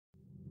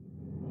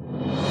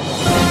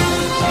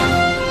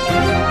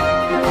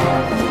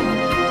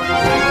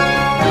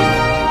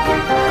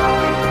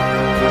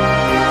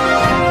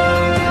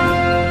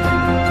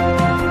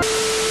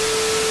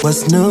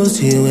What's news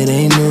to you? It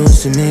ain't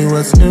news to me.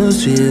 What's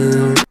news to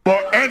you?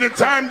 But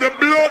anytime the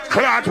blood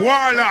clot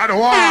warlord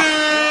war,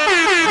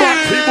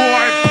 Batty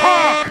boy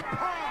park,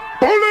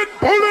 bullet.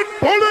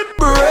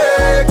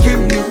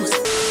 Breaking news.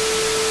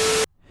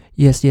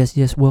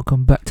 Yes.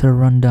 Welcome back to the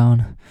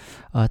rundown.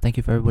 Thank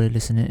you for everybody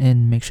listening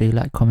in. Make sure you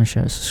like, comment,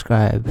 share,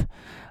 subscribe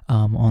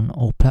on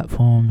all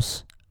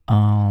platforms.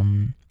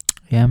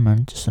 Yeah,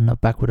 man, just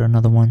back with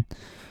another one.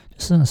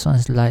 Just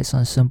something light,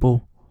 something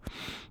simple.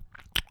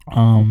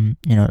 A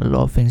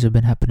lot of things have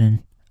been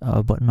happening,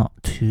 but not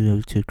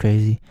too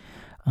crazy.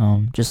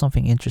 Just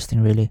something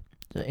interesting, really.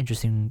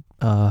 Interesting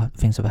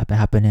things have been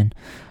happening.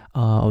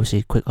 Obviously,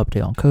 a quick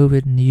update on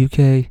COVID in the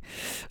UK.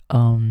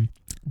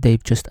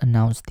 They've just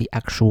announced the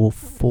actual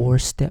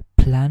 4-step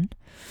plan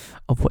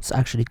of what's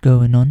actually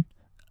going on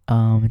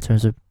in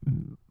terms of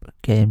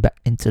getting back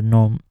into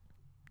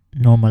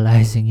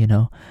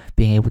normalizing,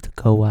 being able to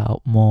go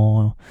out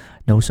more,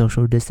 no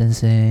social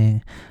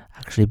distancing,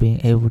 actually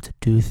being able to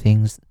do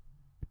things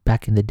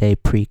back in the day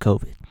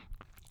pre-COVID.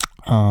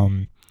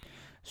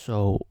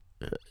 So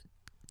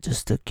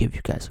just to give you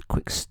guys a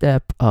quick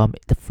step,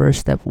 the first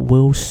step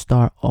will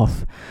start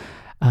off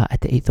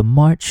at the 8th of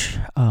March,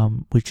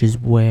 which is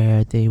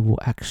where they will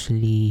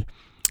actually,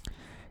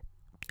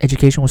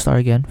 education will start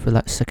again for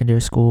like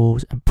secondary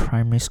schools and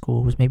primary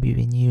schools, maybe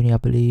even uni, I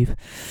believe.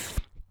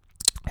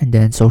 And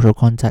then social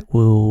contact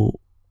will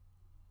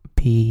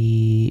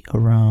be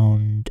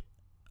around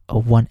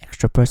one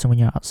extra person when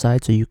you're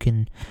outside, so you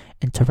can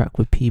interact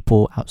with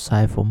people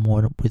outside with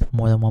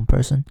more than one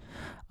person.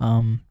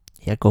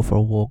 Go for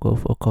a walk, go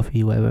for a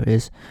coffee, whatever it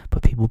is.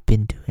 But people have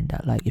been doing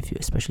that, like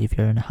especially if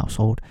you're in a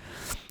household,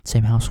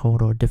 same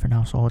household or different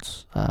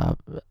households,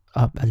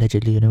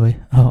 allegedly anyway,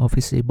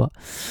 obviously, but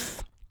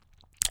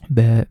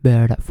bear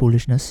that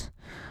foolishness.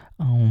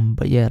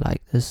 But yeah,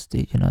 like this,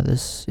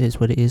 this is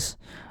what it is.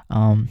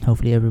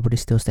 Hopefully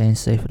everybody's still staying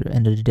safe at the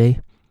end of the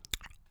day.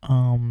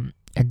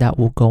 And that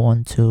will go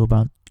on to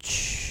about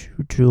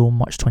till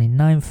March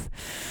 29th.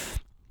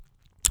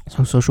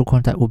 So social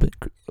contact will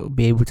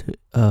be able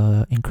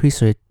to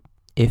increase it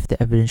if the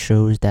evidence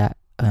shows that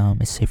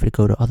it's safer to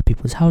go to other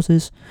people's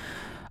houses.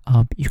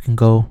 You can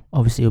go.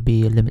 Obviously, it'll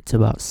be a limit to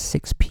about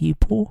 6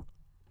 people.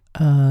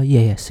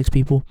 6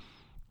 people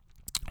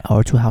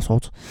or 2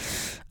 households.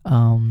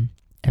 And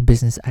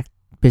business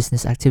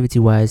activity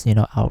wise,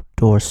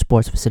 outdoor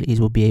sports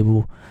facilities will be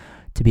able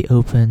to be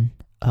open,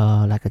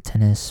 like a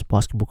tennis,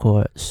 basketball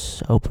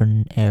courts,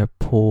 open air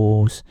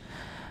pools.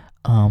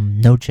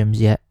 No gyms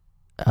yet.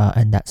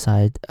 And that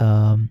side,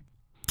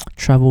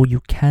 travel, you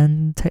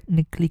can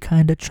technically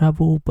kind of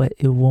travel, but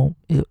it won't.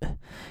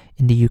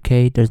 In the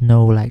UK, there's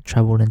no like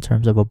travel in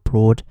terms of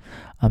abroad.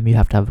 You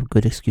have to have a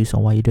good excuse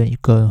on why you're doing it. You're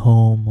going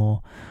home,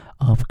 or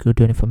you're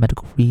doing it for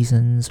medical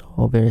reasons,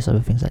 or various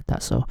other things like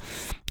that. So,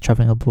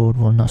 traveling abroad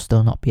will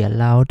still not be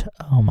allowed.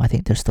 I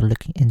think they're still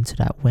looking into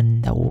that,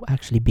 when that will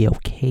actually be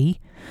okay.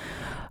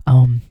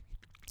 And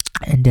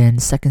then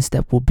second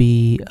step will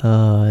be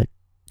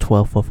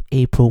 12th of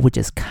April, which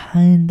is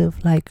kind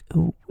of like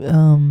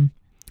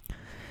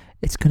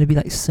it's gonna be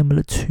like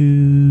similar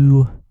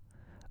to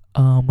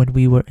when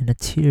we were in a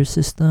tier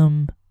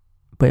system,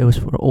 but it's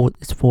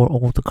for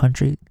all the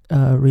country,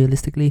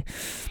 realistically.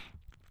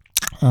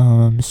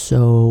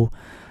 So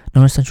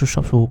non-essential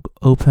shops will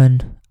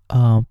open,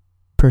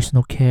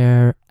 personal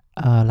care,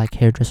 like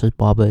hairdressers,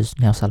 barbers,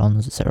 nail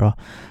salons, etc.,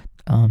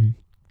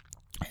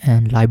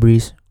 and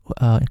libraries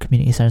and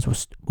community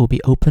centers will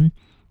be open.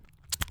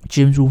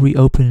 Gyms will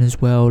reopen as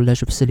well,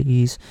 leisure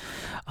facilities,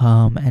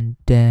 and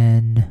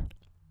then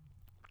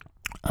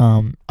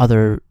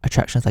other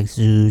attractions like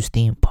zoos,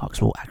 theme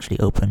parks will actually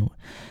open.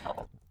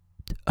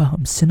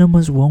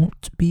 Cinemas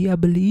won't be, I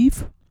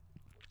believe.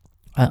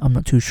 I'm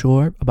not too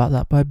sure about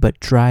that part, but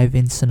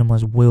drive-in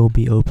cinemas will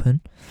be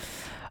open.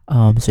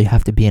 So you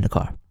have to be in a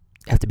car.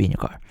 You have to be in your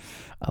car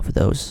for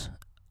those.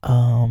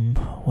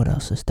 What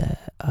else is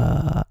there?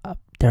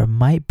 There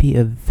might be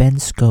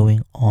events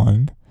going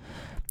on.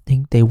 I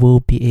think they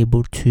will be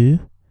able to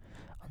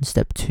on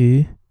step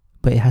 2,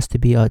 but it has to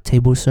be a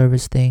table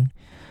service thing.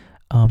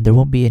 There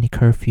won't be any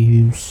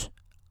curfews.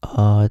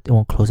 They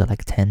won't close at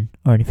like 10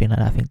 or anything like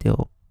that. I think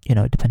they'll,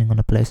 depending on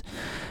the place.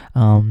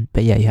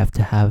 But yeah, you have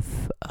to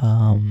have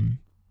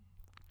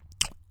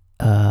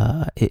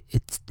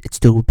it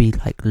still will be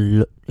like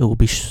it will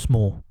be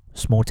small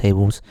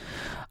tables,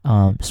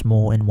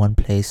 small in one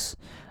place,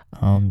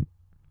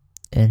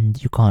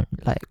 and you can't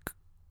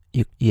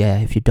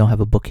if you don't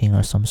have a booking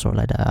or some sort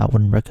like that, I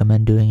wouldn't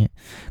recommend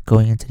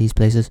going into these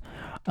places.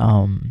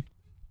 But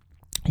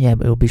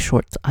it'll be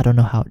short. I don't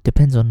know how. It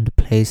depends on the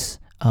place.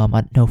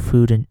 I know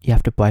food, and you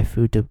have to buy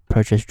food to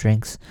purchase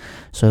drinks,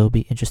 so it'll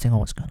be interesting on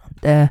what's going on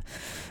there.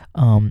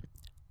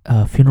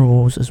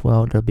 Funerals as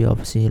well. There'll be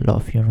obviously a lot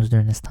of funerals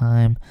during this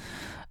time.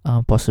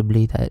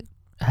 Possibly that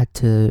had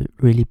to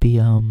really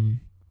be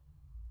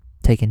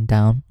taken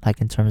down,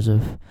 like in terms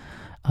of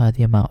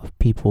the amount of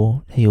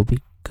people that you'll be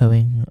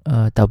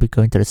that'll be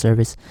going to the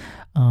service.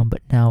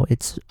 But now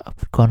it's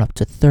gone up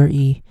to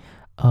 30,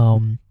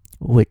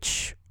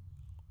 which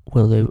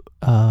will they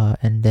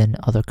and then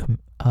other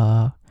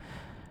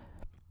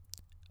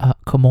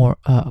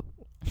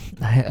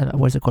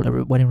what is it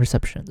called, wedding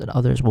receptions and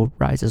others will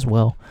rise as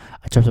well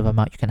in terms of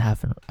amount you can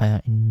have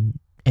in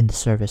the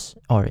service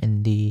or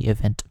in the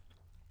event,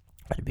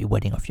 whether it be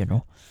wedding or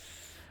funeral.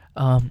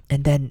 And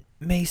then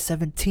May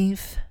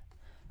 17th,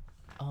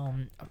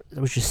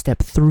 which is step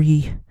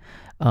 3,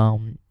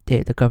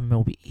 the government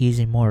will be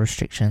easing more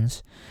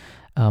restrictions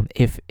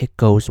if it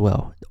goes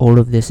well. All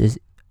of this is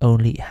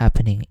only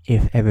happening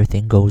if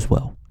everything goes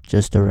well,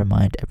 just to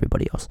remind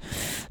everybody else.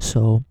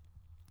 So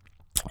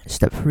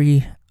step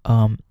 3,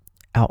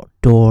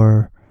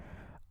 outdoor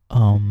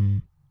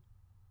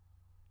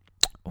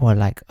or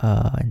like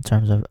in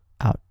terms of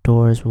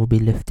outdoors will be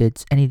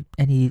lifted,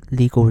 any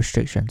legal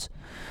restrictions.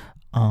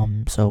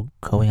 So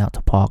going out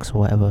to parks or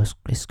whatever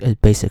is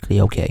basically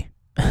okay.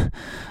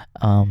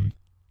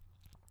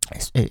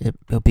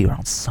 It'll be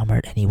around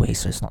summer anyway,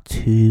 so it's not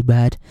too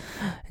bad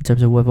in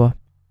terms of weather.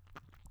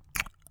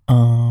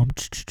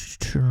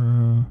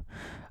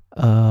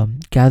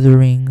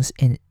 Gatherings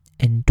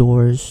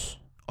indoors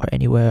or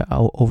anywhere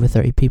over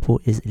 30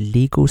 people is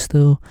illegal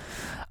still.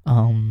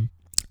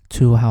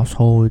 2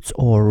 households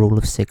or rule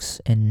of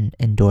 6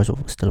 indoors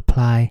will still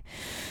apply,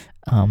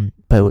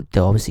 but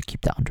they'll obviously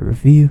keep that under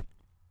review.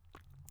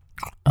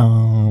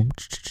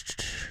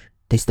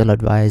 They still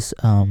advise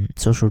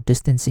social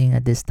distancing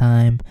at this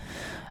time,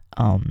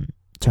 in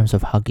terms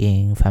of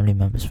hugging family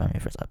members, family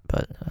friends,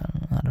 but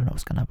I don't know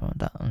what's gonna happen with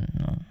that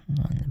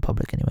in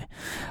public anyway.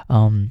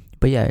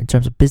 But yeah, in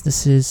terms of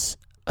businesses,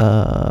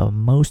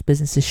 most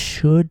businesses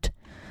should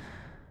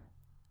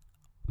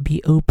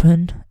be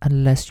open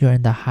unless you're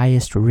in the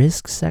highest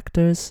risk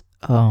sectors.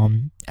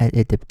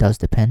 It does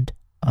depend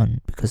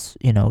on, because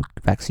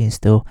vaccine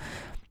still,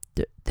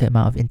 the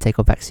amount of intake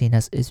of vaccine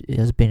has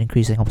been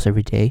increasing almost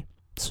every day,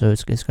 so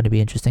it's going to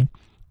be interesting.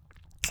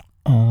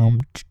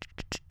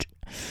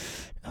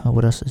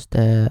 What else is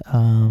there?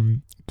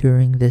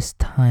 During this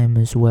time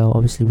as well,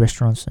 obviously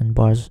restaurants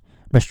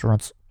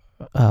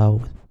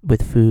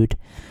with food,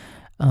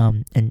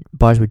 and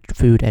bars with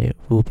food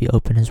will be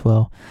open as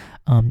well.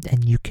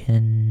 And you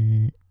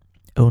can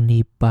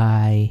only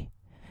buy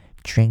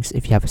drinks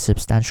if you have a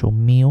substantial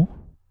meal.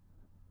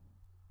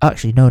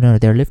 Actually, no,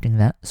 they're lifting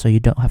that, so you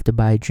don't have to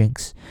buy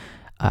drinks,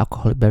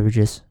 alcoholic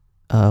beverages,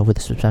 with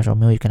a substantial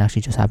meal. You can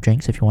actually just have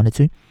drinks if you wanted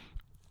to.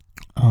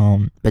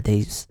 But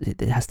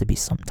it has to be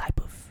some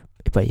type of.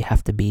 But you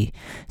have to be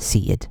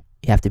seated.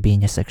 You have to be in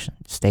your section.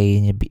 Stay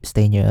in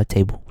your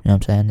table. You know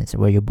what I'm saying? It's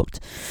where you're booked.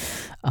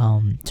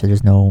 So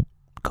there's no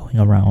going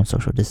around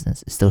social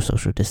distance. It's still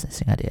social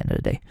distancing at the end of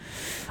the day.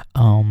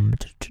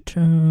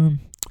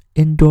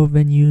 Indoor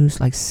venues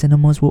like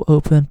cinemas will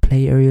open.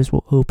 Play areas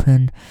will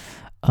open.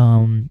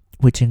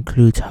 Which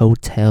includes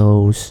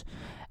hotels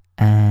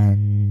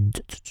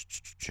and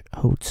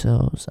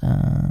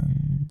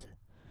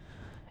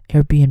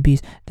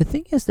Airbnbs. The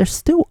thing is, they're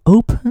still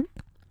open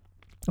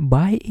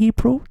by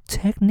April,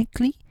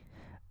 technically.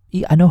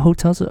 Yeah, I know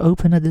hotels are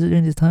open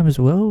during this time as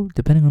well,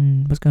 depending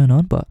on what's going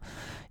on. But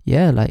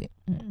yeah,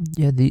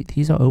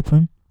 these are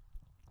open.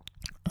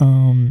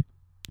 The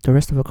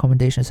rest of the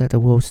accommodation sector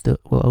will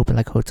open,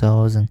 like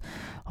hotels and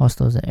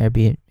hostels and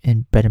Airbnb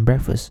and bed and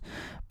breakfast.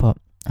 But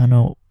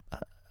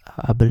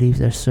I believe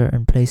there's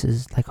certain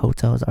places like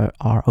hotels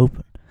are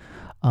open,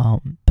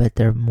 but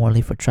they're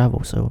morely for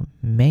travel. So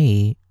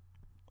May,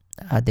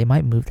 they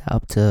might move that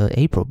up to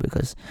April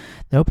because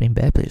they're opening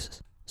bed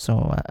places.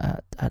 So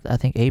I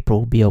think April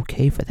will be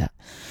okay for that.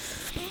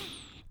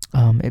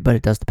 But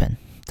it does depend.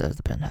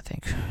 I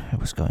think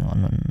what's going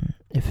on and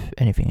if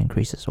anything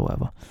increases or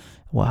whatever.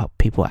 What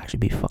people actually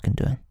be fucking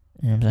doing.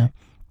 You know what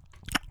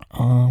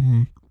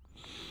I'm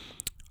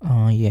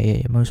saying?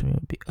 Yeah. Most of them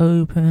will be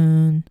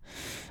open.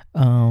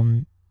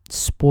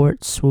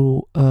 Sports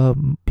will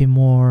be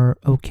more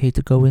okay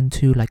to go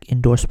into, like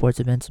indoor sports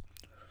events,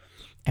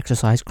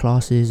 exercise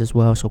classes as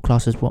well. So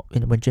classes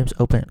when gyms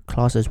open,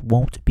 classes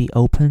won't be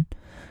open,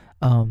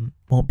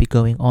 won't be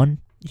going on.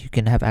 You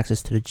can have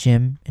access to the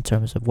gym in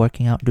terms of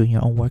working out, doing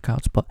your own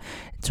workouts, but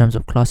in terms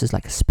of classes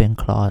like a spin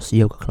class,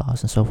 yoga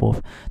class, and so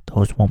forth,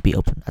 those won't be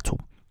open at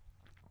all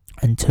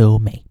until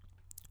May.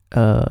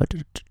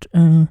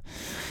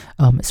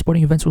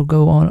 Sporting events will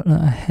go on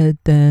ahead.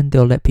 Then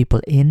they'll let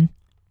people in.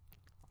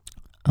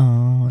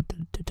 Like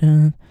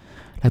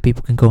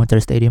people can go into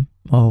the stadium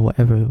or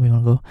whatever we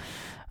want to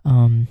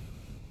go.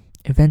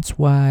 Events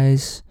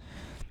wise,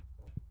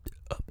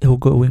 it will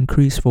go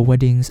increase for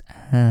weddings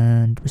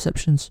and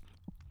receptions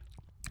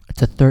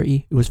to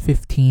 30. It was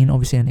 15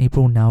 obviously in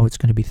April. Now it's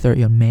going to be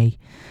 30 on May.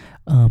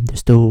 There's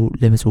still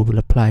limits will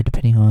apply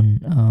depending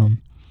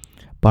on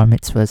bar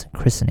mitzvahs and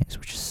christenings,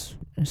 which is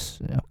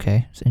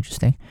okay. It's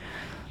interesting.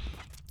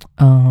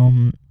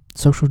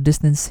 Social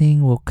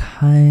distancing will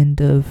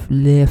kind of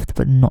lift,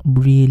 but not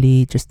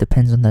really. Just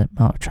depends on the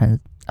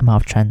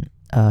amount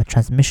of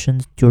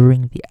transmissions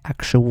during the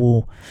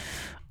actual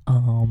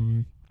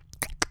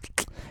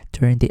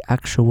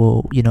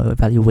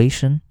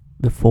evaluation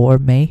before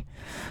May.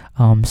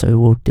 So it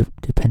will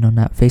depend on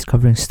that. Face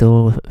covering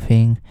still a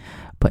thing,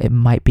 but it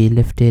might be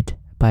lifted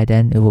by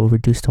then. It will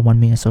reduce to 1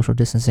 meter social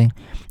distancing.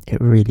 It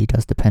really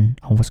does depend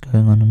on what's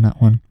going on that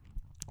one.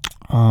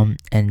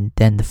 And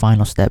then the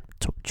final step,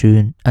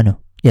 June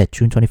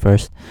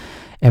 21st,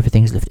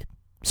 everything's lifted.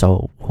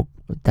 So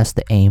that's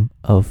the aim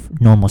of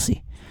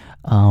normalcy.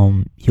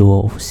 You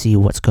will see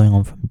what's going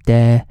on from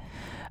there.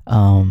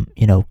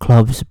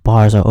 Clubs,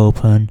 bars are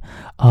open.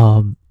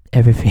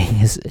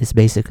 Everything is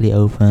basically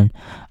open.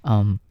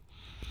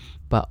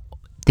 But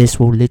this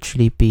will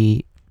literally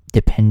be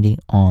depending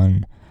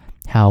on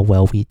how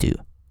well we do.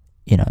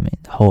 You know what I mean?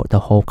 The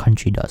whole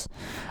country does.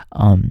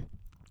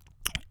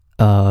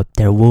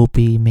 There will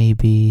be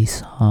maybe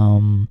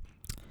some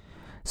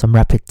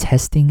rapid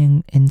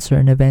testing in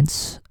certain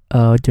events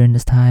during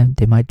this time.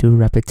 They might do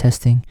rapid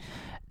testing.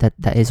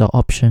 That is an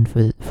option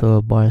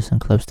for bars and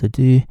clubs to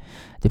do,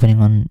 depending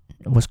on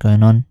what's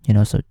going on.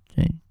 So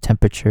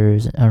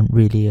temperatures aren't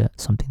really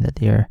something that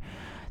they're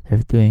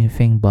doing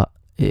anything, but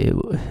it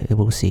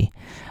will see.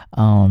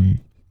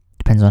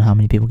 Depends on how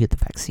many people get the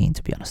vaccine,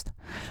 to be honest.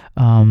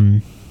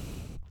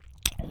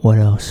 What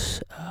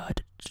else?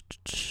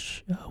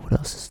 What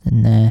else is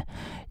in there?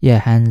 Yeah,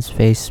 hands,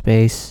 face,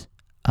 space.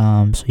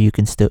 So you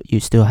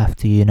still have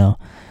to,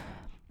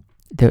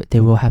 they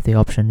will have the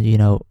option,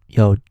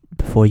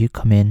 before you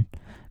come in,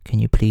 can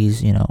you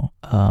please, use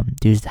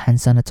the hand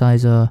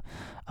sanitizer,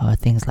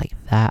 things like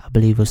that. I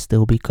believe will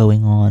still be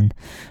going on.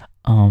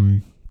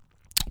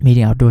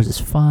 Meeting outdoors is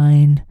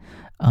fine.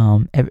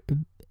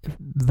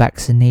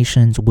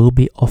 Vaccinations will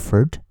be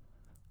offered,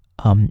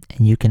 and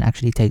you can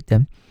actually take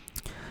them.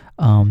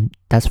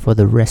 That's for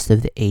the rest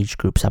of the age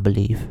groups, I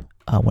believe.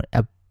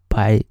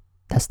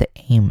 That's the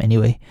aim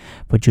anyway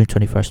for June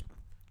 21st.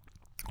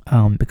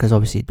 Because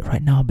obviously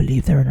right now I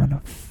believe they're in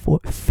the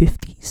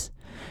 50s,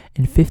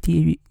 in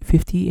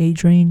 50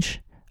 age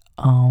range.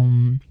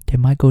 They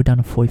might go down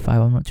to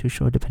 45. I'm not too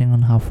sure, depending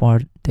on how far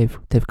they've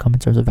come in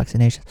terms of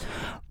vaccinations.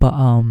 But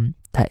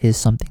that is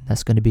something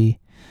that's going to be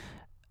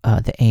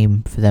the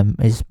aim for them.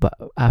 But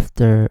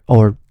after,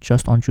 or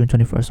just on June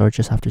 21st, or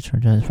just after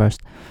June 21st,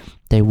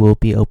 they will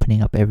be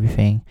opening up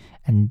everything,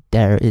 and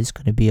there is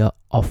going to be an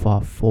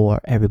offer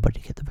for everybody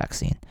to get the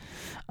vaccine.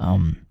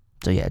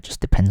 So yeah, it just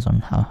depends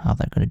on how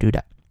they're going to do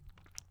that.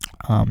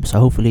 So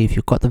hopefully, if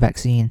you got the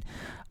vaccine,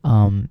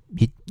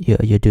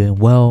 you're doing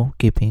well,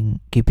 keeping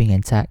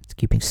intact,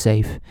 keeping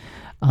safe.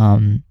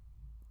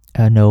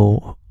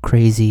 No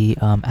crazy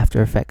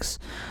after effects.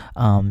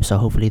 So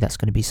hopefully that's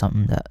going to be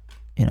something that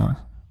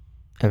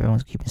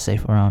everyone's keeping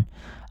safe around.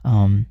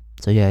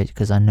 So yeah,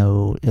 because I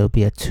know it'll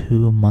be a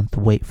 2-month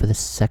wait for the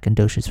second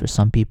doses for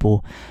some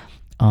people.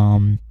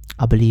 I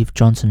believe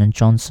Johnson &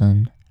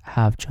 Johnson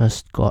have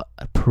just got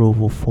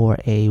approval for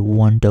a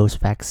 1-dose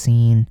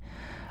vaccine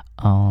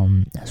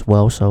as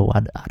well. So I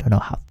don't know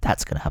how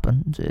that's going to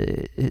happen.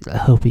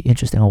 It'll be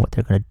interesting on what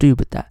they're going to do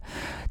with that,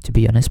 to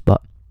be honest.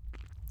 But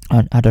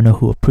I don't know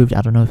who approved it.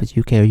 I don't know if it's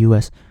UK or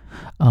US,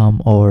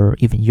 or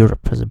even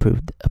Europe has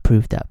approved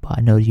that. But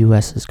I know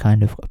US has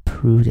kind of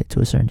approved it to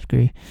a certain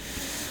degree.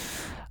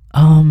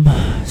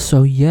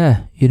 So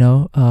yeah,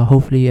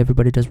 hopefully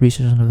everybody does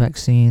research on the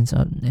vaccines,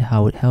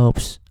 how it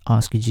helps.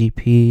 Ask your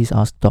GPs,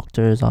 ask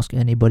doctors, ask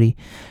anybody.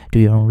 Do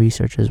your own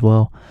research as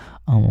well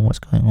on what's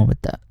going on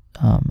with that.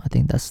 I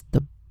think that's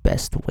the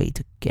best way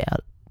to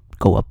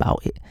go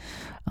about it.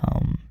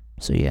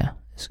 So yeah,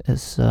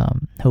 it's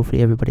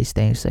hopefully everybody's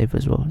staying safe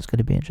as well. It's going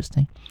to be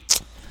interesting.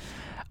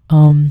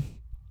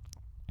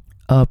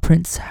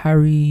 Prince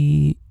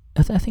Harry,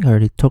 I think I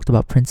already talked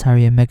about Prince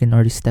Harry and Meghan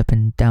already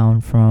stepping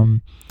down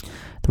from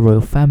the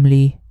royal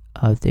family.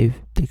 I've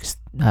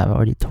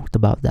already talked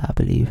about that, I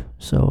believe.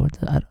 So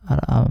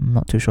I'm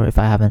not too sure. If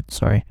I haven't,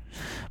 sorry.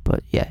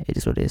 But yeah, it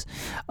is what it is.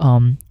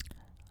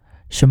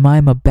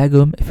 Shamima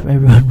Begum, if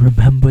everyone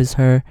remembers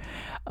her,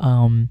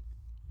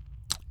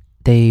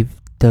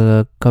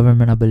 the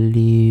government, I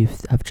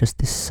believe, have just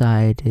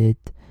decided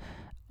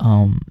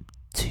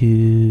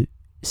to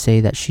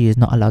say that she is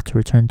not allowed to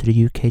return to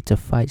the UK to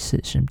fight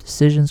citizen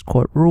decisions,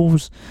 court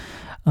rules.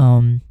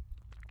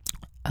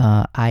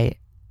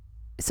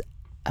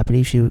 I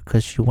believe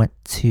because she went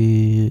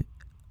to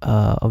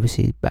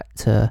obviously back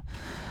to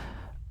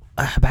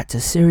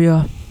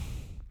Syria.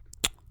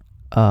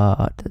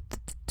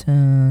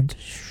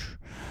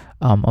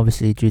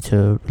 Obviously due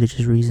to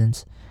religious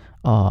reasons,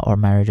 or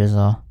marriages,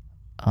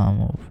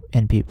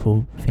 and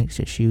people think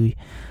that she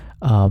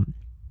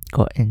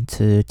got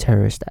into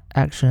terrorist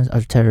actions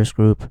as a terrorist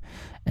group,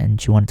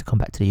 and she wanted to come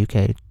back to the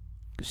UK,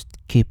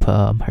 keep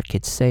her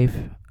kids safe.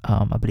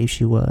 I believe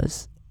she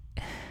was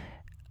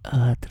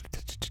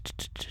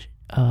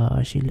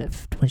she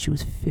left when she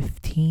was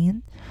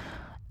 15.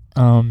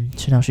 So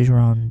now she's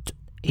around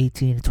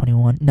 18 to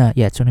 21.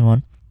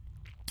 21.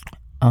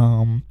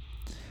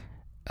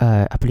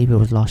 I believe it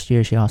was last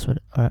year she asked for,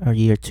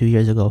 or 2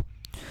 years ago.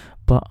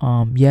 But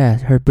yeah,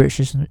 her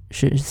British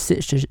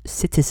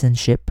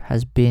citizenship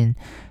has been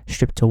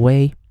stripped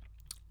away,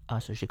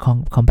 so she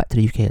can't come back to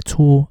the UK at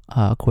all,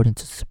 according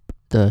to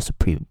the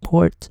Supreme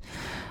Court.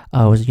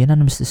 It was a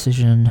unanimous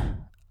decision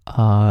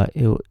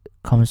It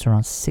comes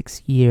around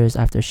 6 years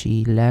after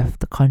she left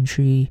the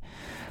country.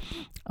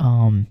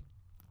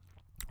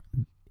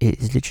 It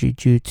is literally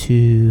due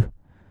to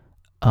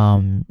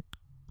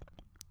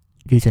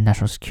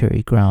national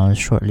security grounds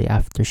shortly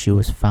after she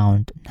was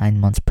found 9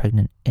 months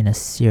pregnant in a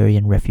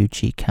Syrian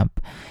refugee camp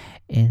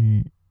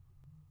in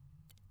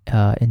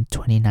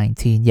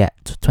 2019.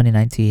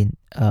 2019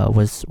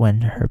 was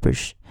when her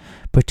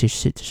British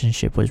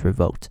citizenship was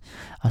revoked.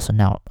 So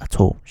now at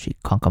all she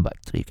can't come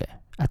back to the UK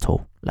at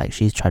all. Like,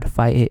 she's tried to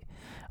fight it,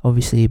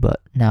 obviously,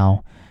 but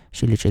now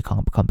she literally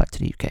can't come back to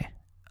the UK.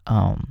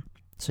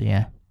 So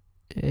yeah,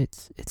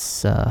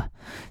 it's an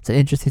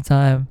interesting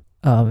time.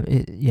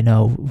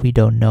 We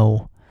don't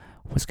know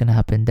what's gonna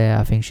happen there.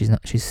 I think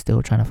she's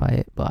still trying to fight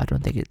it, but I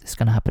don't think it's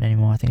gonna happen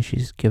anymore. I think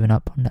she's given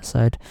up on that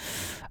side.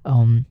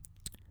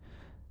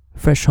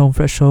 Fresh home,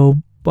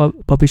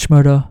 Bobby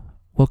Shmurda,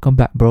 welcome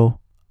back, bro.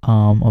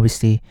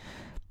 Obviously,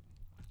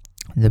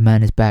 the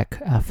man is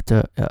back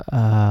after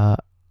a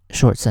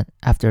short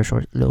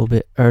little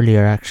bit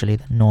earlier actually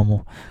than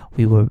normal.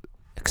 We were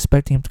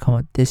expecting him to come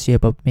out this year,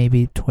 but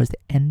maybe towards the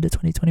end of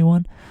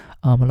 2021.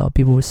 A lot of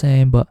people were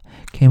saying, but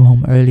came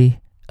home early.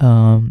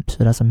 So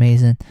that's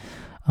amazing.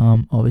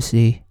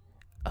 Obviously,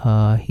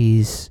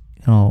 he's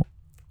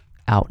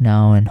out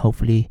now, and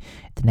hopefully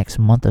the next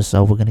month or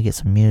so we're gonna get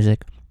some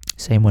music.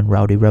 Same when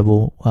Rowdy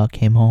Rebel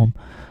came home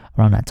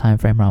around that time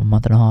frame, around a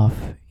month and a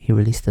half. He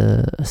released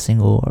a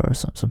single or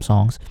some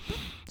songs.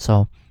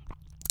 So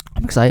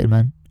I'm excited,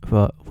 man.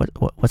 For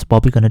what's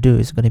Bobby gonna do?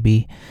 Is it gonna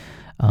be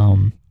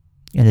in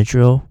the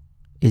drill?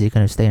 Is he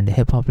gonna stay in the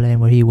hip hop lane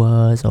where he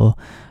was, or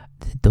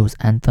those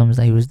anthems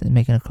that he was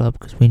making a club?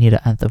 Because we need an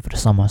anthem for the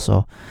summer,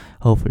 so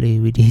hopefully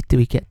we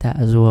get that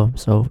as well.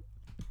 So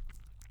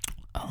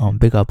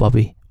big up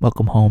Bobby,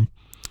 welcome home,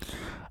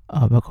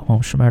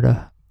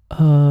 Shmurda.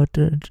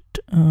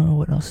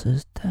 What else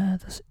is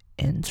that that's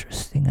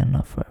interesting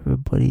enough for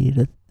everybody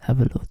to have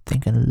a little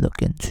think and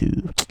look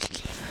into?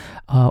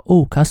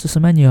 Caster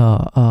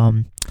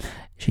Semenya,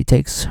 she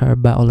takes her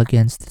battle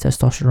against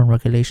testosterone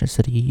regulations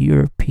to the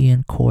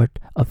European Court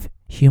of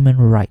Human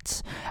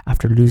Rights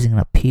after losing an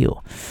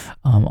appeal.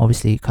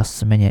 Obviously,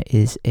 Caster Semenya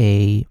is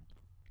a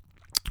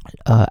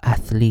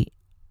athlete,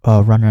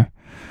 runner,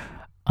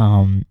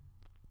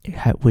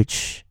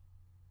 which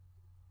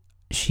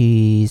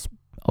she's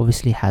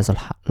obviously has a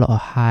lot of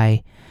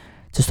high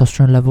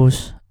testosterone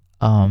levels.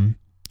 A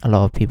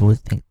lot of people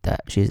think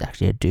that she's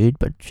actually a dude,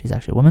 but she's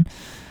actually a woman.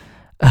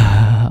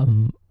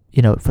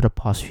 For the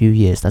past few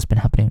years, that's been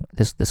happening.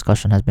 This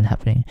discussion has been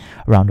happening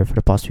around her for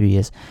the past few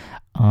years.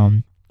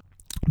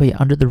 But yeah,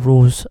 under the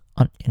rules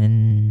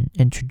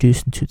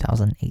introduced in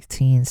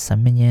 2018,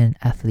 Semenya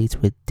athletes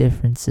with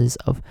differences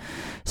of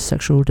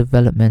sexual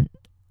development,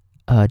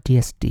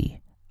 DSD,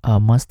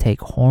 must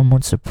take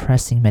hormone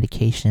suppressing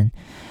medication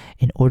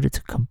in order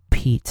to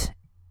compete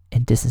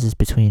in distances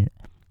between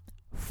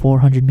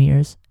 400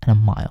 meters and a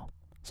mile.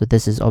 So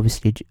this is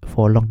obviously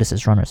for long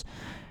distance runners.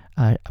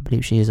 I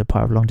believe she is a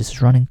part of long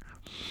distance running.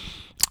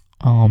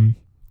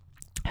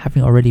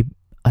 Having already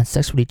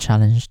unsuccessfully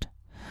challenged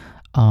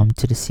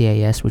to the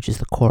CAS, which is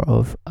the Court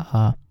of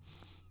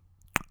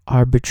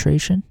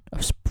Arbitration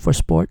for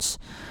Sports,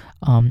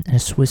 and the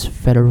Swiss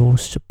Federal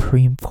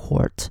Supreme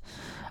Court.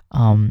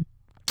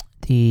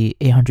 The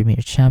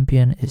 800-meter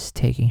champion is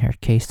taking her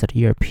case to the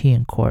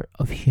European Court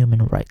of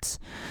Human Rights.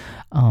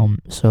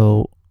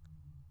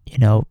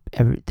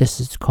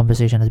 This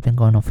conversation has been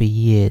going on for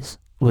years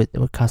with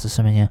Caster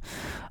Semenya.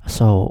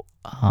 So,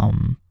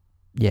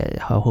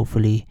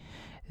 hopefully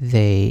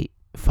they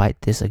fight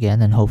this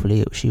again, and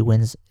hopefully she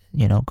wins.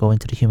 Going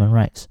to the Human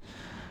Rights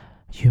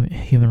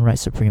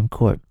Supreme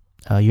Court,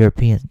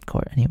 European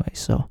Court. Anyway,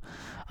 so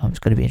it's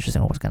going to be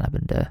interesting what's going to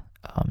happen there.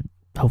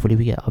 Hopefully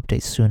we get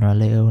updates sooner or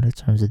later in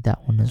terms of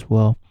that one as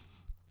well.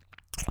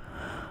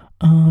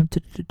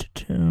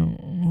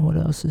 What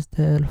else is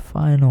there? The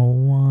final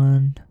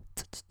one.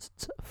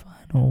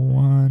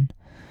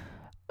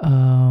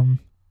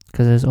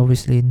 Because there's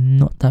obviously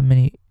not that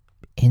many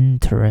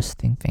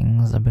interesting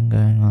things that have been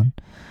going on.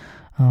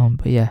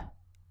 But yeah.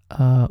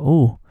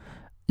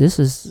 This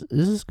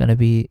is gonna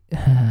be.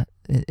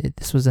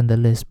 This was in the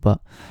list,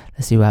 but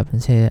let's see what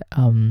happens here.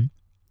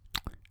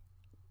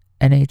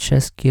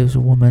 NHS gives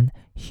woman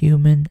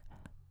human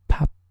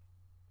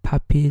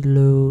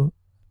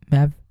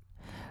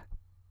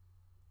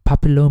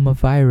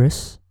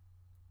papillomavirus,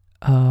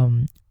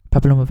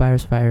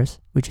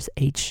 which is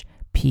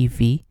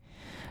HPV,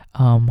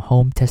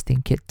 home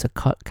testing kit to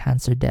cut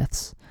cancer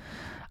deaths.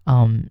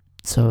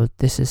 So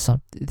this is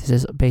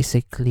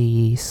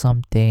basically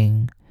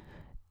something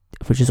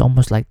which is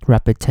almost like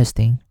rapid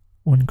testing.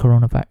 When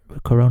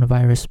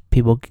coronavirus,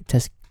 people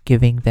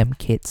giving them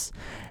kits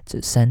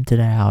to send to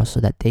their house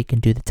so that they can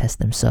do the test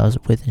themselves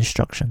with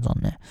instructions on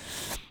there.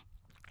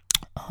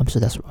 So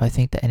that's what I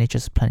think the NHS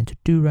is planning to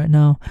do right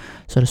now.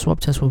 So the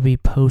swab test will be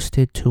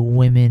posted to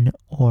women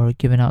or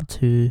given out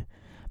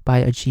by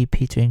a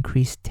GP to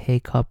increase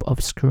take-up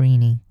of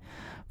screening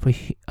for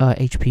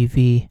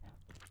HPV,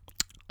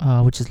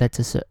 which has led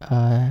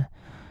to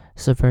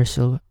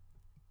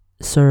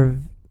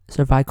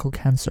cervical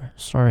cancer.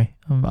 Sorry,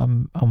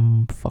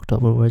 I'm fucked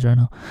up with words right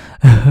now.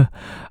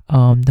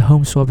 The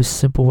home swab is a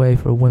simple way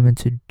for women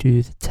to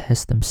do the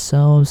test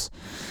themselves.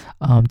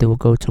 They will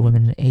go to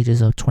women in the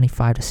ages of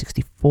 25 to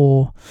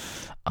 64,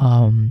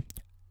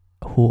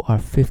 who are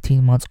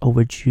 15 months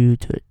overdue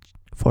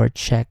for a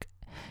check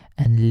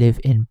and live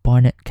in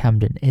Barnet,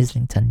 Camden,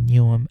 Islington,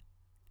 Newham,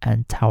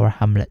 and Tower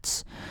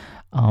Hamlets,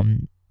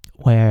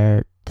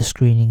 where the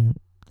screening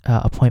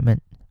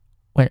appointment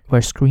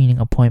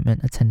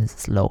attendance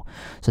is low.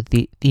 So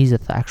these are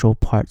the actual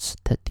parts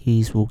that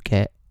these will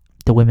get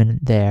the women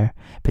there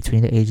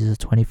between the ages of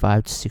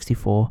 25 to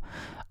 64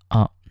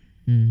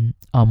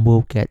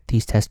 will get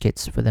these test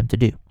kits for them to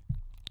do.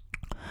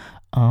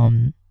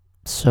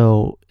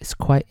 So it's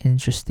quite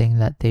interesting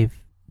that they've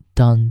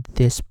done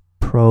this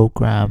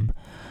program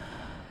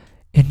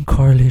in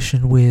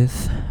correlation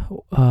with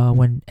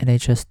when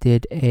NHS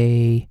did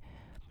I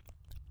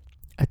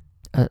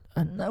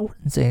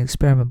wouldn't say an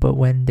experiment, but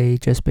when they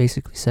just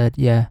basically said,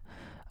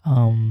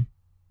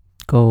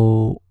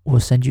 we'll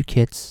send you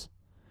kits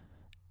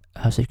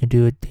so you can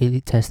do a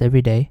daily test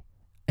every day,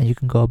 and you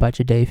can go about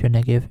your day. If you're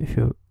negative, if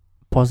you're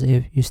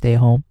positive, you stay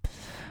home.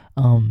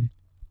 So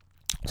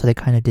they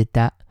kind of did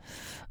that.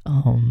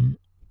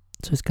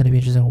 So it's going to be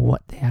interesting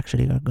what they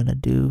actually are going to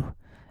do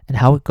and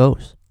how it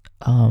goes.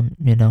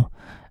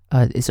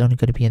 It's only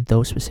going to be in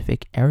those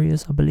specific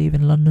areas, I believe,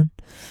 in London.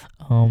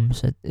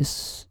 So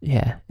it's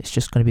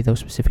just going to be those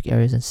specific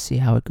areas and see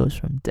how it goes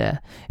from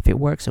there. If it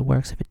works, it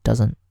works. If it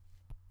doesn't,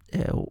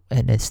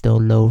 and it's still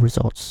low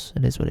results,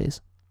 it is what it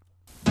is.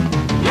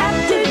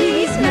 After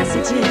these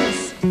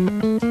messages,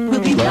 we'll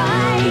be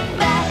right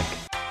back.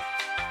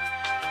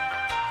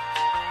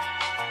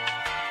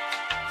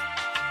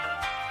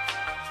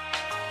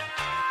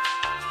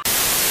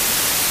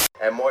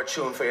 And more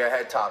tune for your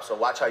head top, so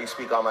watch how you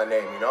speak on my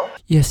name, you know?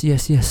 Yes.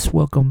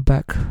 Welcome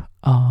back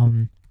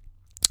to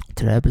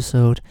the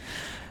episode.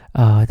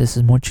 This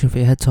is more tune for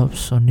your head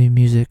tops, so new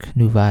music,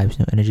 new vibes,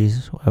 new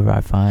energies, whatever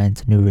I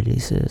find, new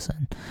releases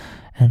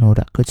and all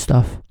that good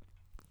stuff.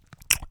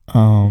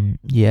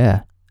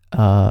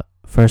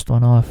 First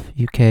one off,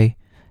 UK,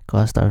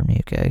 gotta start from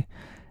UK.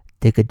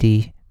 Digga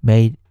D,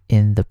 Made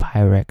in the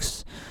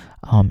Pyrex,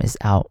 is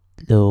out.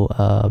 Little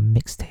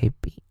mixtape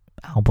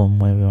album,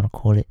 whatever you want to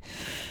call it.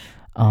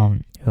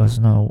 You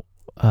also know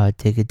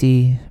Digga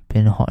D,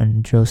 been hot in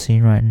the drill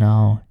scene right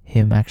now.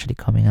 Him actually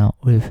coming out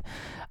with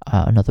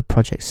another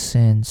project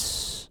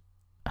since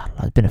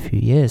it's been a few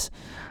years.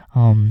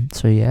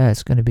 So yeah,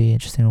 it's gonna be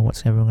interesting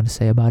what's everyone gonna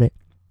say about it.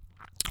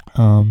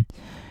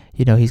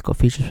 He's got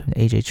features from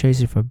AJ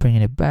Tracey for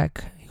bringing it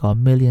back. He got a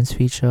Millions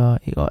feature.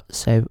 He got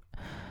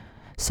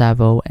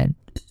Savo and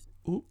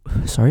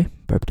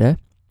burp there.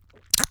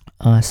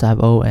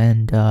 Savo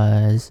and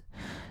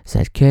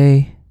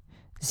ZK.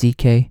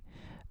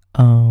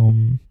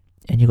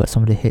 And you got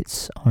some of the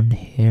hits on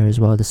here as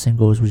well, the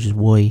singles, which is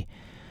Woi.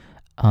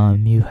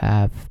 You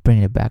have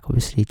bringing it back,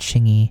 obviously,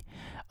 Chingy.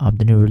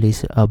 The new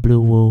release,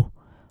 Blue Woo.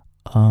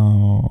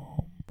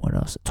 What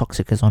else?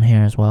 Toxic is on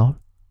here as well,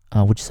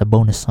 which is a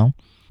bonus song.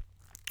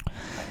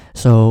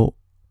 So,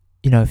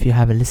 if you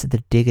haven't listened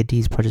to Digga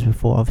D's projects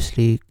before,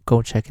 obviously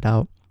go check it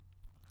out.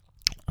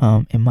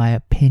 In my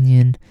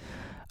opinion,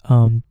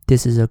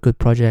 this is a good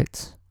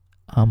project.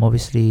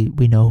 Obviously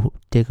we know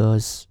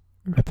Digga's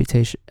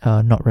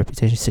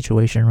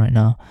situation right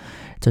now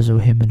in terms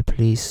of him and the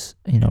police,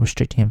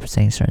 restricting him from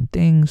saying certain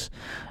things.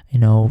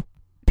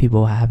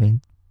 People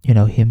having,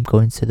 him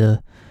going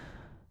to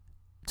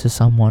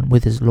someone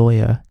with his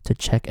lawyer to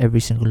check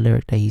every single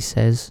lyric that he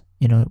says,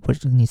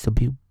 what needs to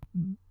be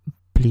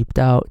bleeped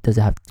out.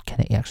 Can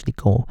it actually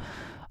go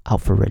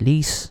out for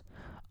release?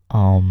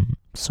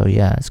 So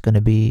yeah, it's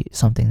gonna be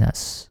something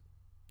that's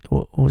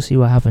we'll see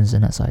what happens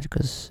in that side,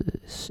 because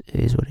it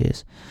is what it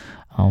is.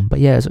 But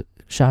yeah, so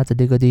shout out to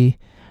Digga D.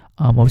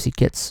 Obviously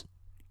gets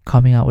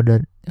coming out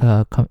with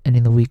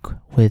ending the week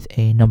with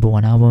a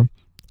 #1 album.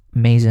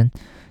 Amazing.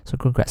 So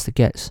congrats to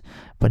Gets.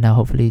 But now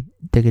hopefully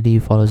Digga D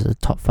follows the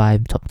top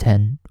 5, top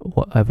 10,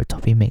 whatever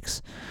top he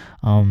makes.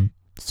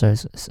 So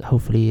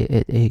hopefully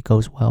it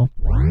goes well.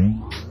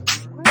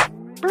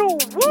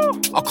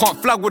 I can't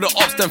flag with the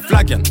ops, then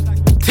flagging.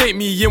 Take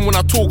me in when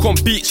I talk on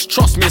beats.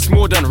 Trust me, it's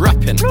more than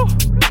rapping.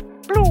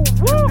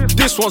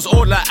 This one's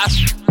all like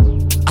Ash.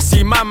 I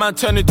see my man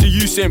turn into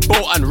Usain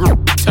Bolt and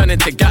turn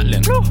into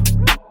Gatlin.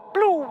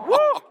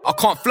 I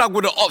can't flag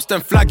with the ops,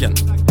 then flagging.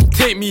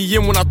 Take me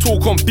in when I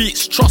talk on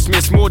beats. Trust me,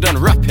 it's more than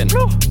rapping.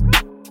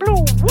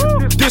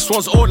 This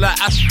one's all like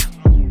Ash.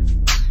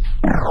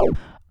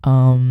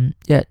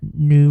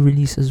 New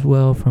release as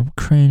well from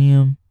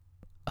Cranium.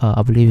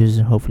 I believe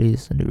hopefully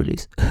it's a new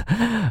release.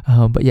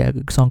 But yeah,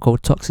 a song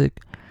called Toxic.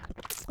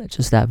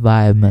 Just that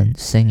vibe, man.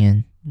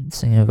 Singing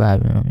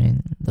vibe,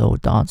 the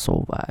old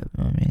dancehall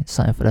vibe,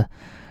 something for the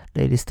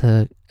ladies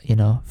to,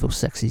 feel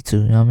sexy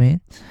too,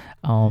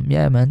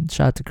 yeah, man,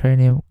 shout out to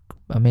Cranium,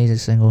 amazing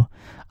single.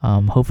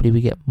 Hopefully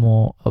we get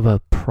more of a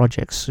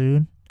project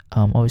soon.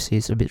 Obviously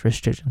it's a bit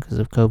restriction because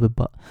of COVID,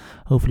 but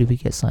hopefully we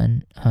get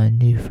something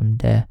new from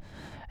there.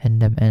 in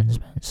them ends,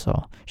 man.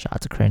 So shout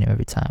out to Cranium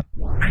every time.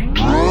 And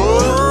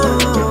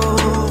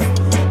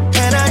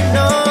I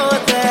know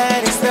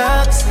that it's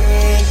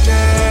toxic,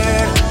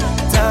 girl.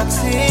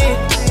 Toxic.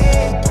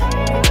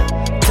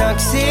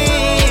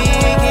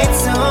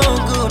 It's so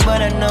good,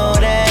 but I know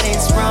that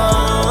it's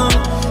wrong.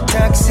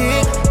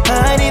 Toxic.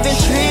 I ain't even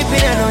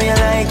tripping, I know you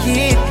like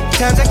it.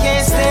 Times I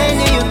can't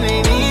stand you, you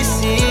make me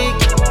sick.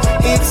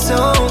 It's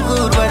so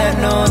good, but I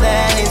know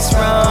that it's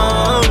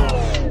wrong.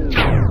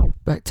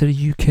 Back to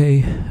the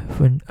UK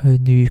for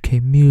new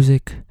UK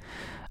music.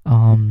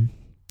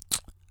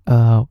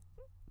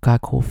 Guy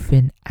called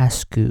Finn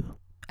Askew,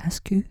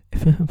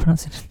 if I'm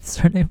pronouncing his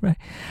surname right.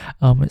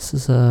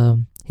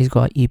 He's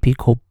got an EP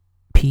called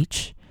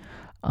Peach.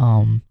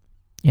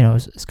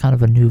 It's kind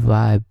of a new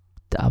vibe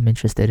that I'm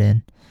interested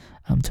in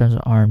terms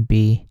of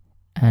R&B,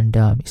 and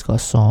he's got a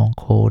song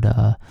called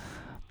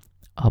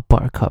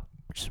Buttercup,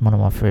 which is one of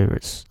my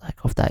favorites,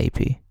 like off that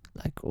EP,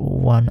 like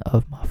one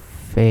of my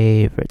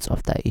favorites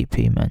off that EP,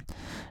 man.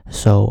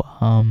 So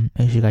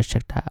make sure you guys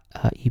check that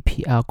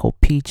EP out called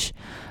Peach.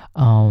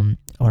 When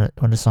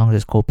the song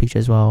is called Peach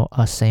as well.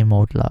 Same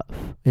Old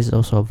Love is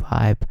also a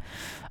vibe.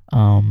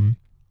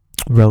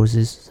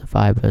 Roses is a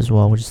vibe as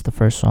well, which is the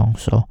first song.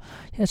 So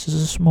yeah, it's just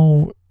a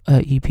small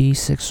EP,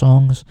 6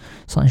 songs,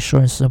 something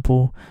short and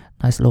simple.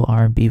 Nice little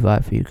R&B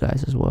vibe for you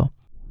guys as well.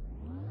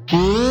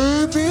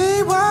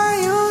 Baby, why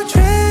you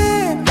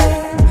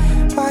tripping?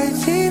 Why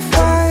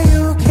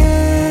you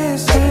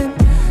kissing?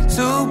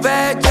 Too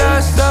bad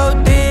you're so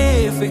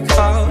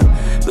difficult,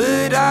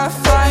 but I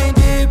find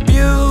it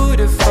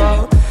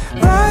beautiful.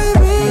 Ride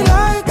me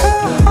like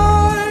a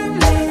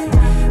Harley,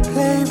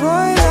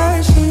 playboy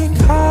like she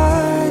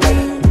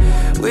Cardi.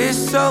 We're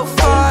so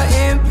far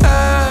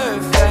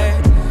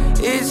imperfect.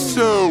 It's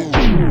so.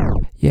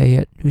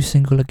 Yeah, new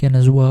single again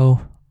as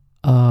well,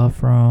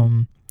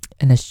 from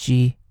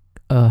NSG,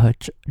 her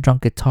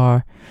Drunk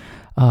Guitar,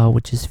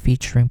 which is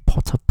featuring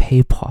Potter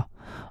Paper.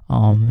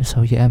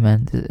 So yeah,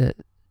 man, I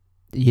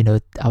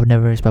would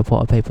never expect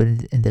Potter Paper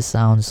in this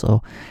sound,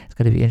 so it's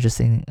gonna be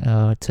interesting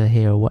to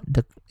hear what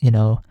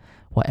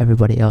what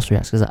everybody else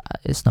reacts, because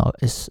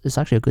it's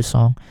actually a good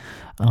song,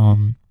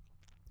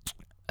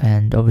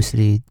 and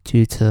obviously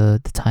due to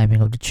the timing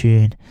of the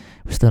tune,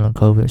 we're still on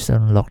COVID, we're still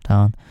on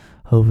lockdown.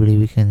 Hopefully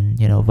we can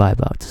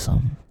vibe out to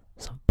some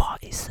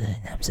parties. You know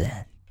what I'm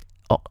saying?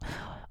 Oh,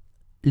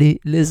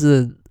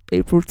 listen,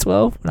 April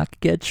 12th, when I can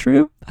get a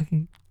trip, I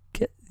can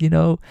get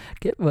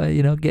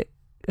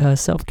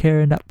self-care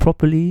and that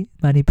properly,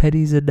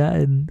 mani-pedis and that,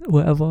 and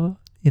whatever,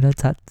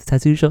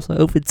 tattoo shops are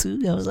open too,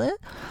 you know what I'm saying?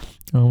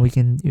 We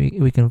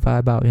can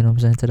vibe out, you know what I'm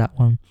saying, to that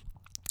one.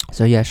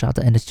 So yeah, shout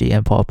out to NSG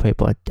and Potter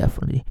Paper,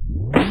 definitely.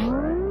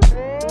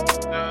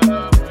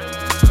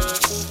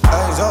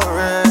 Eyes all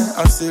red,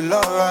 I'm still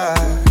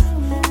alright.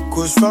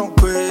 Kush from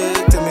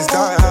quick to me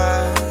sky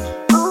high.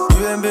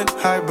 You ain't been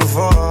high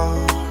before.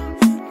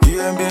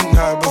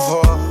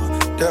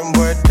 Them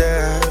boy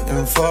there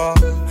in form.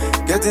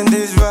 Getting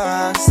these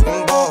racks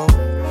in ball.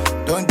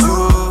 Don't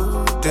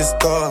you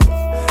disturb.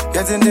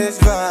 Getting these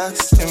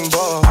racks in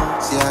ball.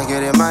 See, I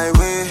get it my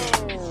way.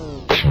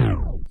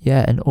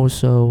 Yeah, and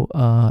also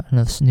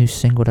another new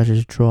single that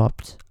just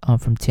dropped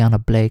from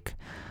Tiana Blake,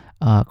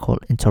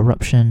 called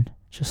Interruption.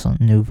 Just a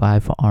new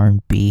vibe for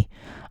R&B.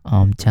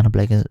 Tiana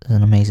Blake is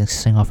an amazing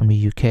singer from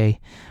the UK.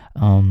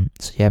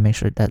 So yeah, make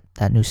sure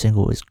that new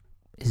single is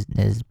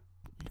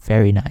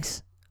very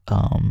nice.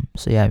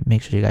 So yeah,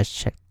 make sure you guys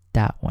check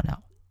that one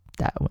out.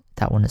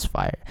 That one is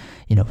fire.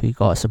 We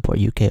gotta support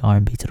UK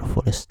R&B to the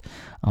fullest,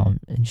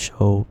 and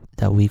show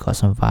that we got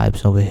some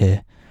vibes over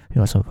here. Be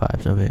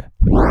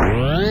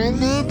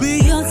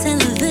on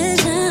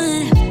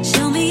television,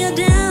 show me you're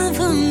down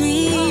for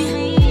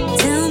me.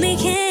 Tell me,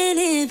 can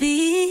it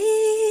be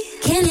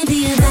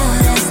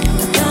about us?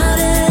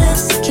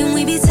 Can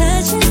we be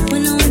touching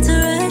with no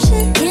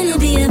interruption? Can it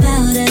be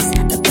about us?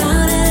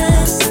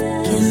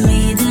 Give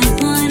me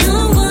that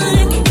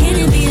one-on-one. Can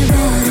it be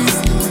about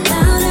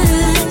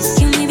us?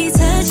 Can we be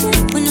touching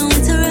with no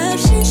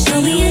interruption?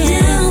 Show me you're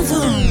down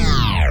for me.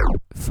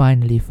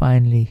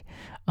 Finally,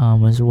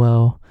 as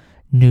well,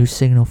 new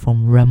signal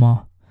from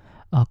Rema,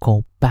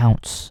 called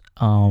Bounce.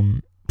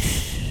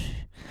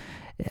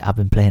 I've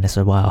been playing this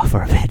a while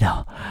for a bit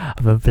now.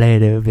 I've been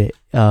playing it a bit.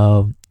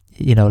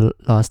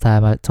 Last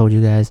time I told you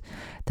guys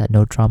that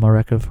No Drama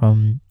record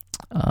from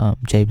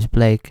James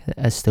Blake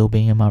as still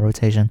being in my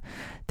rotation.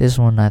 This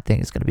one I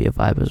think is going to be a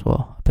vibe as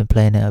well. I've been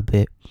playing it a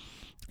bit.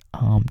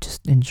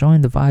 Just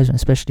enjoying the vibes,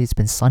 especially it's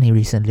been sunny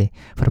recently.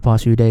 For the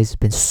past few days it's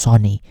been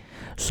sunny,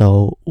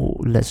 so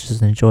let's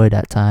just enjoy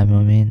that time.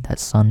 That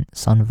sun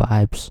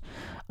vibes.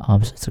 So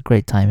it's a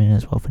great timing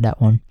as well for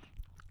that one.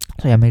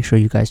 So yeah, make sure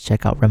you guys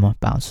check out Rema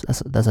Bounce.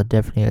 That's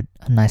definitely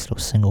a nice little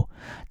single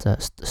to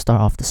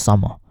start off the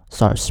summer,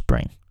 start of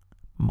spring,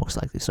 most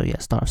likely. So yeah,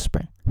 start of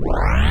spring.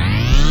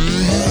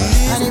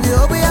 And if you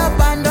open up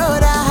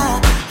Pandora,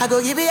 I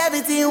go give you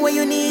everything what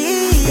you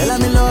need. Girl,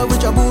 I'm in love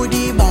with your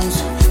booty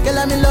bounce. Girl,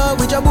 I'm in love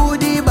with your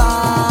booty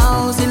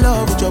bounce. In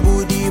love with your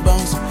booty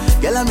bounce.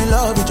 Girl, I'm in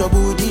love with your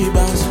booty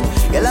bounce.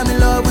 Girl, Girl, I'm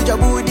in love with your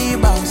booty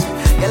bounce.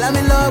 Girl, I'm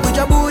in love with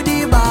your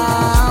booty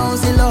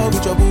bounce. In love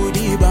with your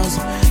booty bounce.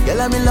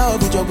 Girl, I'm in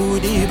love with your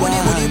booty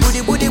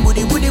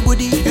bounce.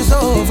 Booty. You're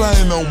so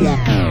fine no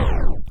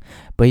more.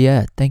 But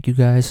yeah, thank you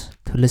guys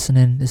for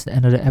listening. This is the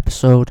end of the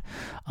episode.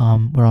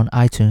 We're on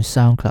iTunes,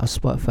 SoundCloud,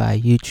 Spotify,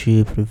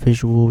 YouTube for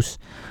visuals,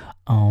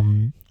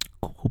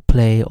 Google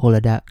Play, all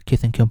of that.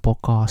 Kith and Kim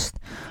podcast.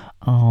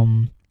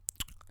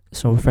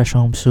 So Refresh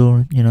Home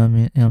soon. You know what I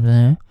mean? You know what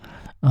I'm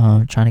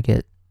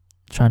saying?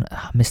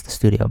 I miss the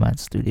studio, man.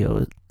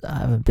 I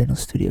haven't been in the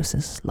studio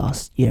since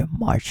last year,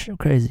 March.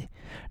 Crazy.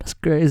 That's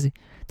crazy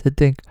to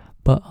think.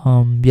 But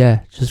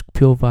yeah, just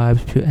pure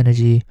vibes, pure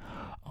energy.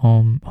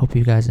 Hope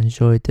you guys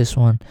enjoyed this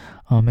one.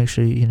 Make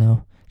sure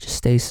just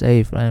stay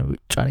safe, man. We're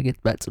trying to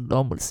get back to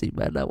normalcy,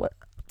 man.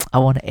 I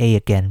want to A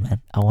again,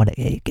 man. I want to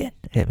A again.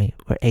 I mean,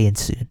 we're Aing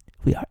soon.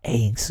 We are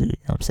Aing soon. You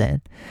know what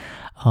I'm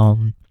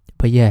saying?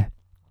 But yeah,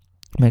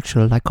 make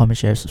sure to like, comment,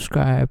 share,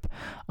 subscribe.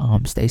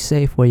 Stay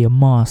safe. Wear your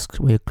masks.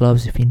 Wear your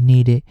gloves if you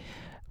need it.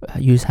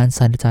 Use hand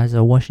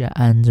sanitizer. Wash your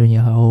hands when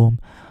you're home.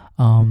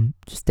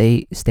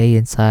 Stay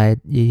inside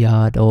your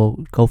yard or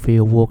go for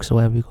your walks or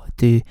whatever you gotta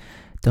do.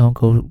 Don't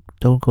go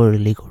to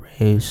illegal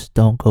raves.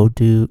 Don't go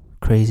do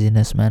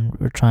craziness, man.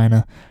 We're trying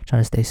to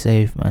stay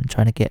safe, man.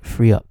 Trying to get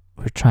free up.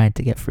 We're trying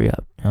to get free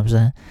up. You know what I'm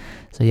saying?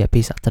 So yeah,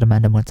 peace out to the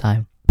man one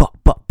time. But